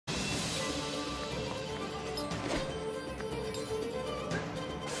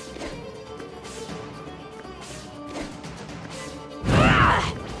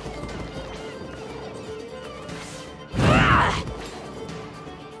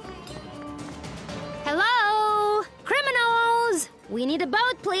We need a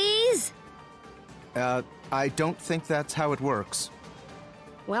boat, please! I don't think that's how it works.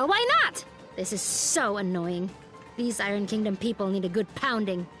 Well, why not? This is so annoying. These Iron Kingdom people need a good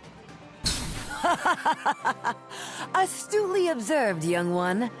pounding. Astutely observed, young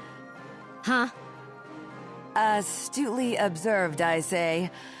one. Huh? Astutely observed, I say.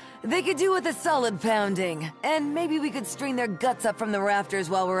 They could do with a solid pounding, and maybe we could string their guts up from the rafters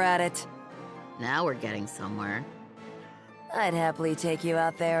while we're at it. Now we're getting somewhere. I'd happily take you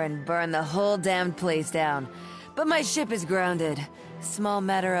out there and burn the whole damned place down. But my ship is grounded. Small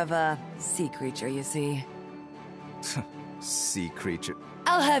matter of a sea creature, you see. Sea creature.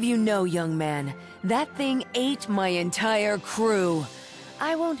 I'll have you know, young man, that thing ate my entire crew.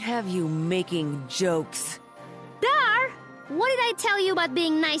 I won't have you making jokes. Dar! What did I tell you about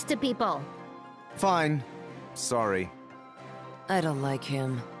being nice to people? Fine. Sorry. I don't like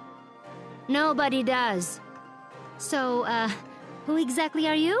him. Nobody does. So, who exactly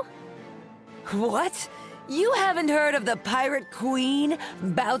are you? What? You haven't heard of the pirate queen,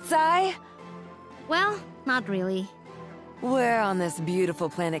 Baozhai? Well, not really. Where on this beautiful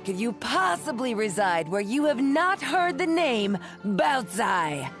planet could you possibly reside where you have not heard the name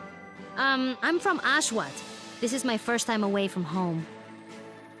Baozhai? I'm from Ashwat. This is my first time away from home.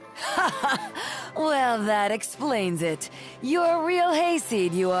 Well, that explains it. You're a real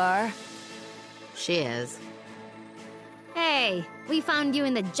hayseed, you are. She is. Hey, we found you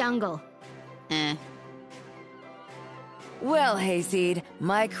in the jungle. Well, hayseed,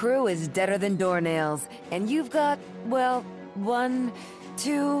 my crew is deader than doornails, and you've got, well,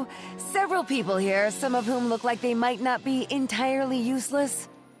 several people here, some of whom look like they might not be entirely useless.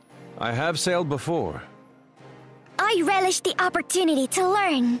 I have sailed before. I relish the opportunity to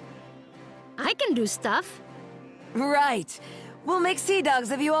learn. I can do stuff. Right. We'll make sea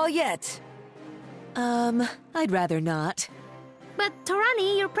dogs of you all yet. I'd rather not. But,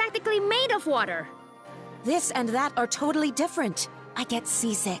 Torani, you're practically made of water. This and that are totally different. I get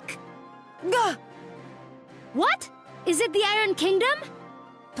seasick. Gah! What? Is it the Iron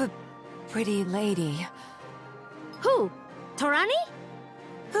Kingdom? Pretty lady. Who? Torani?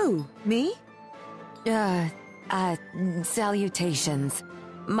 Who? Me? Salutations.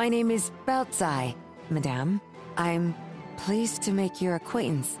 My name is Baozhai, madame. I'm pleased to make your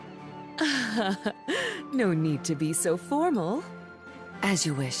acquaintance. No need to be so formal. As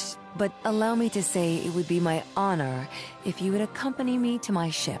you wish, but allow me to say it would be my honor if you would accompany me to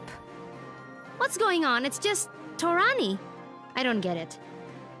my ship. What's going on? It's just Torani. I don't get it.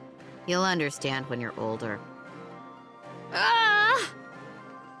 You'll understand when you're older. Ah!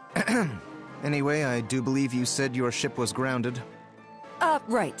 Anyway, I do believe you said your ship was grounded.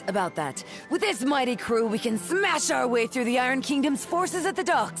 Right, about that. With this mighty crew, we can smash our way through the Iron Kingdom's forces at the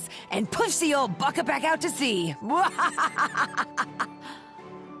docks and push the old bucket back out to sea.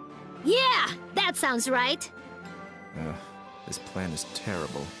 Yeah, that sounds right. This plan is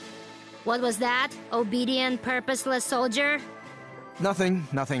terrible. What was that? Obedient, purposeless soldier?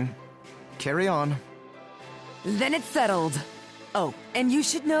 Nothing. Carry on. Then it's settled. Oh, and you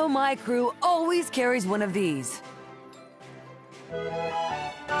should know my crew always carries one of these.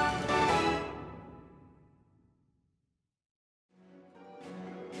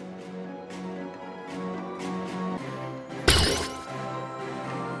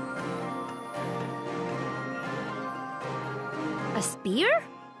 A spear?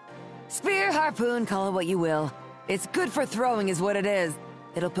 Spear, harpoon, call it what you will. It's good for throwing is what it is.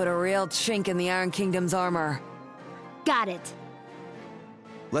 It'll put a real chink in the Iron Kingdom's armor. Got it.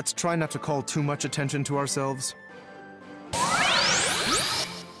 Let's try not to call too much attention to ourselves.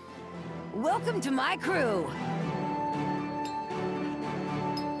 Welcome to my crew!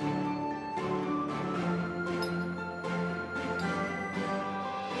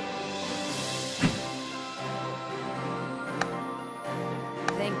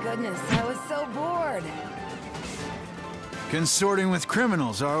 Thank goodness, I was so bored. Consorting with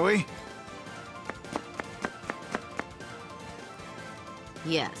criminals, are we?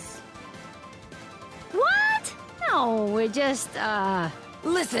 Yes. What? No, we're just,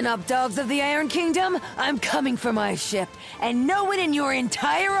 Listen up, dogs of the Iron Kingdom. I'm coming for my ship, and no one in your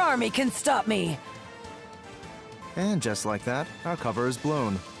entire army can stop me. And just like that, our cover is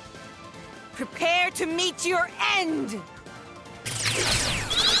blown. Prepare to meet your end!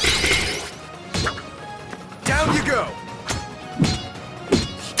 Down you go!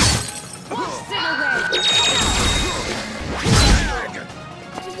 Sit away!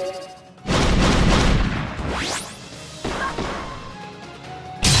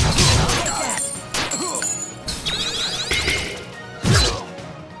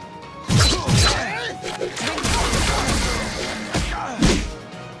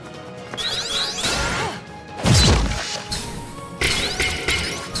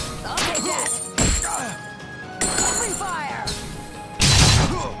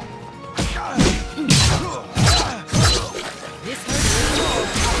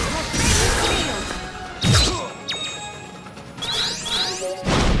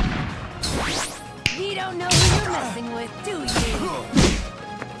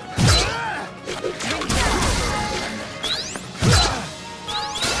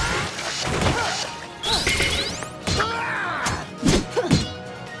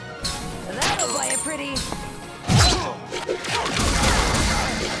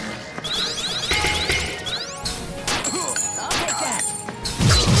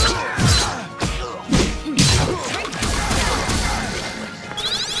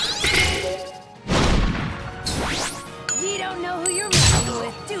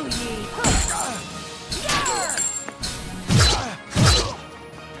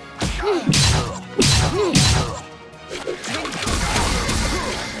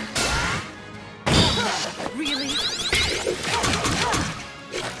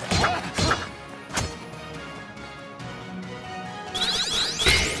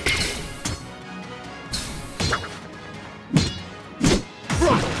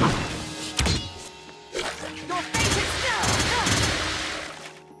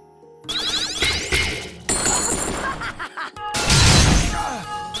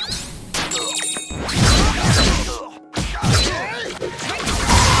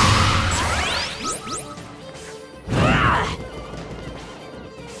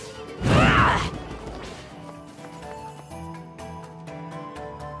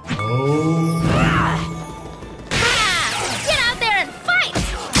 Get out there and fight!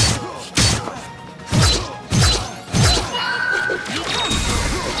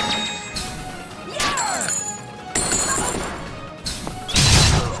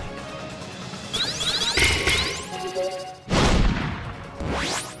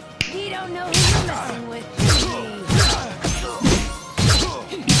 You don't know who you're messing with, do you?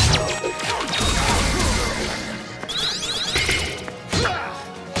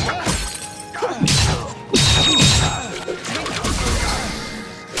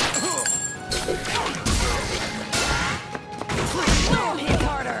 Boom, hit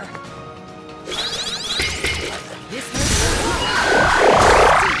harder. This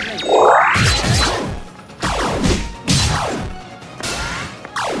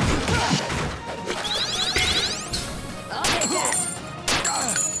I'll take that.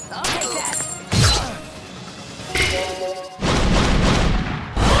 I'll take that.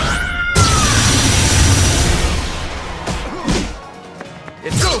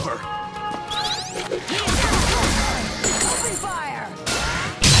 It's over! Open fire.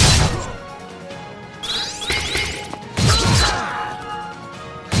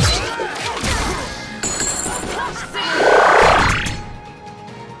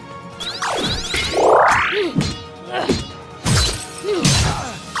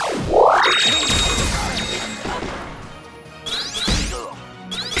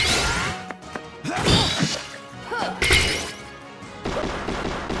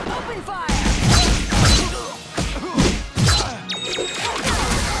 Open fire.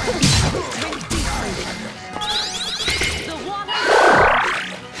 The water.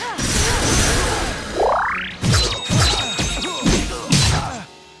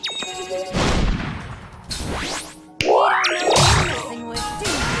 You don't know what you're messing with, do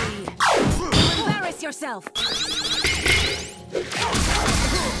you? Embarrass yourself.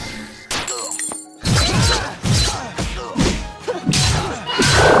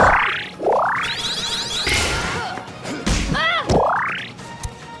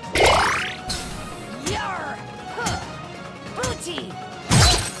 Yar! Booty!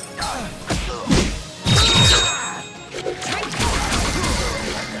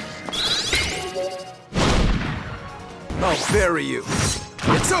 I'll bury you.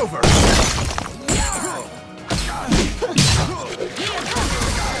 It's over!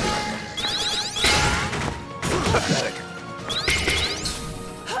 Pathetic.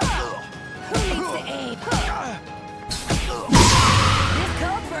 Who needs to aim? This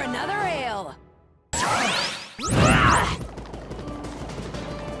calls for another ale.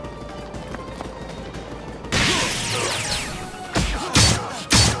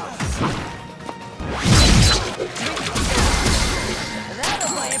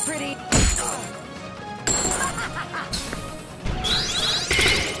 That'll play it pretty.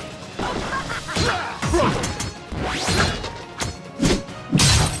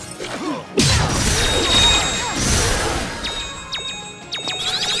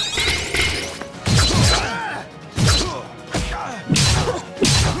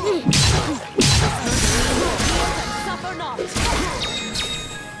 Suffer not.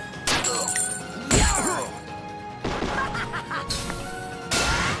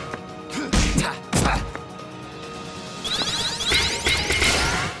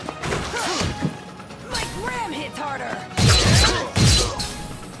 My ram hits harder.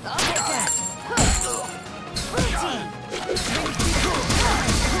 I'll take that.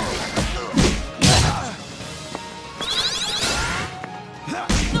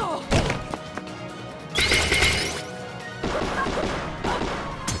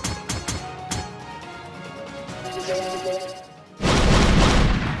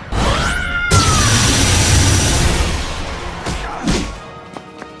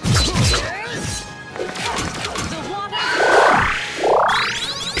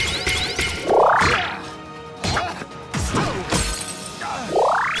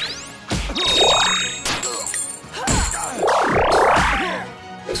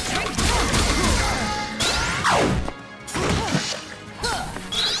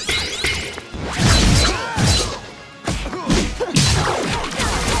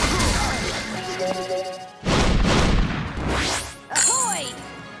 Ahoy!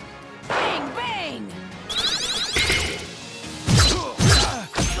 Bang, bang!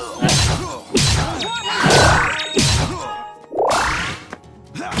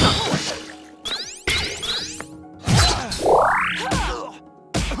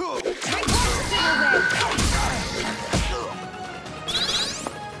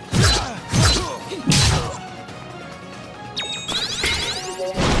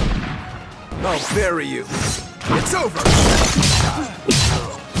 I'll bury you. It's over!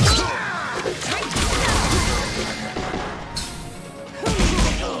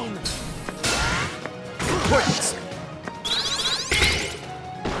 Wait!